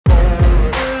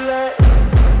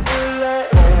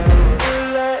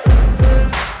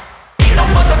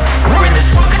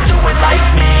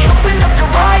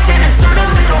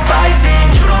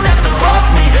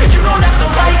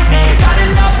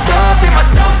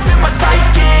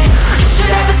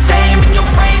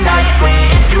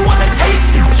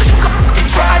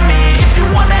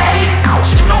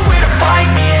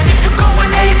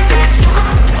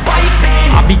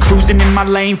my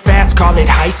lane fast, call it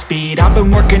high speed. I've been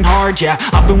working hard, yeah,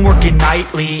 I've been working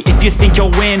nightly. If you think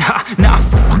you'll win, ha, nah,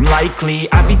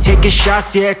 likely. I be taking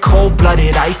shots, yeah,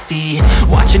 cold-blooded, icy.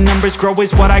 Watching numbers grow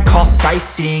is what I call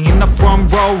sightseeing. In the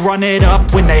front row, run it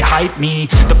up when they hype me.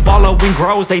 The following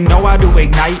grows, they know how to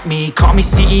ignite me. Call me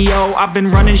CEO, I've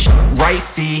been running shit right,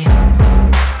 see.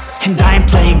 And I ain't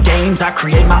playing games, I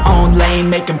create my own lane,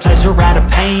 making pleasure out of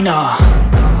pain,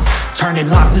 turning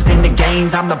losses into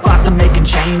gains. I'm the boss, I'm making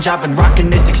change. I've been rocking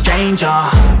this exchange,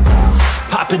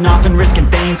 popping off and risking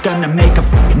things. Gonna make a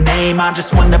f***ing name. I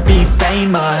just wanna be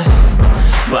famous,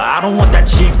 but I don't want that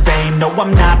cheap fame. No,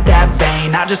 I'm not that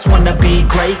vain. I just wanna be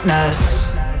greatness.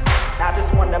 I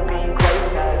just wanna be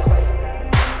greatness.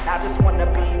 I just wanna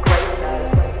be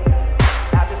greatness.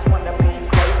 I just wanna be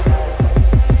greatness.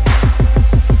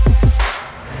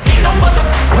 Ain't no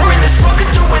motherfucker in this world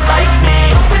could do it like me.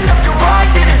 Open up your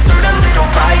eyes and insert a little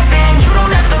rising. You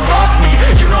don't have to love me,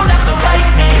 you don't have to like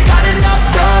me. Got enough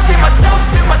love in myself,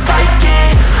 in my psyche.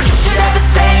 You should have the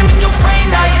same in your brain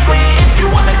nightly. If you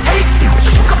wanna taste me,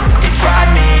 you can fucking try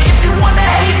me. If you wanna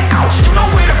hate me, you know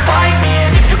where to find me.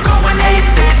 And if you go and hate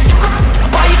this, you can fucking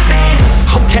bite me.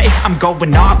 Okay, I'm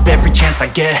going off every chance I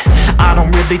get. I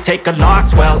don't really take a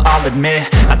loss, well, I'll admit.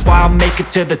 That's why I'll make it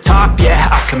to the top, yeah,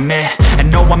 I commit. And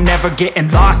no, I'm never getting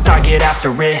lost, I get after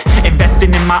it.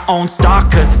 Investing in my own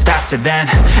stock, cause it's faster than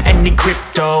any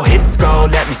crypto hits go,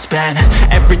 let me spend.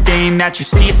 Everything that you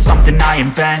see is something I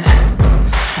invent,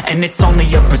 and it's only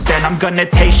a percent. I'm gonna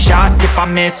take shots, if I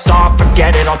miss all,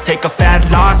 forget it. I'll take a fat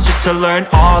loss just to learn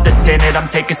all that's in it. I'm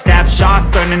taking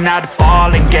snapshots, learning how to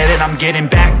fall and get it. I'm getting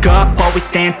back up, always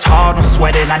stand tall, don't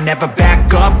sweat it. I never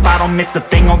back up, I don't miss a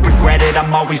thing or regret it.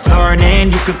 I'm always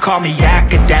learning, you could call me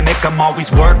academic. I'm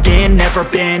always working, never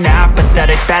been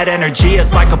apathetic. Bad energy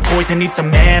is like a poison, needs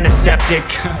some antiseptic.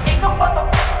 Ain't no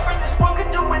motherfucker in this world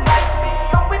could do it like me.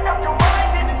 Open up your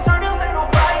eyes and insert a little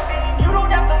rising. You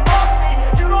don't have to love me,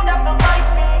 you don't have to like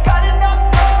me. Got enough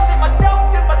love in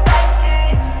myself, in my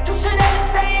psyche. You should have the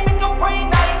same in your brain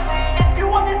nightly. If you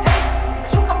want to taste me,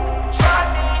 you can f***ing try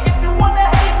me. If you want to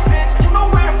hate, bitch, you know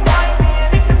where to find me.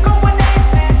 And if you go and hate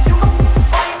this, you can f***ing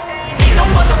fight me. Ain't no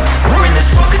motherfucker in this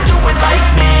world could do it like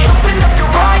me. Open up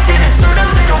your eyes and insert a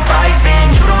little rising.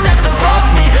 You don't have to love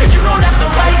me, you don't have to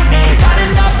like me. Got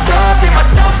enough love in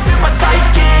myself, in my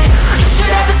psyche. You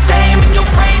should have the same in your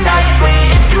brain nightly.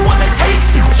 If you wanna taste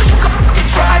me, you can fucking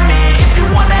try me. If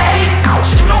you wanna hate,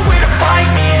 you know where to find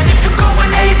me. And if you go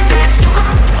and hate this, you can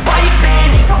fucking bite me. No motherfucker in this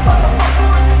world can do it like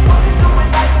me. Open up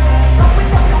your eyes and insert a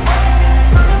little rising.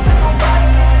 You don't have to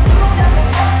love me, you don't have to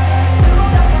like me. Got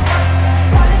enough love in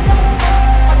myself.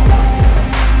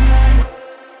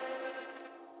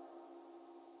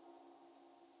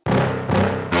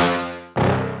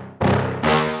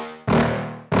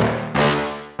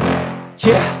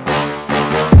 Yeah.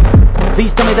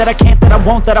 Please tell me that I can't, that I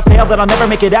won't, that I fail, that I'll never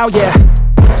make it out, yeah.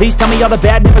 Please tell me all the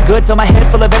bad, never good, fill my head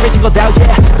full of every single doubt,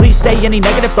 yeah. Please say any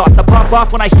negative thoughts, I pop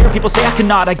off when I hear people say I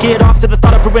cannot. I get off to the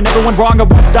thought of proving everyone wrong. I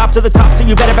won't stop to the top, so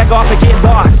you better back off and get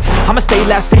lost. I'ma stay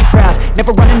loud, stay proud,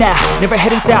 never running out, never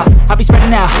heading south. I'll be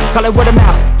spreading out, call it word of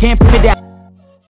mouth, can't put me down.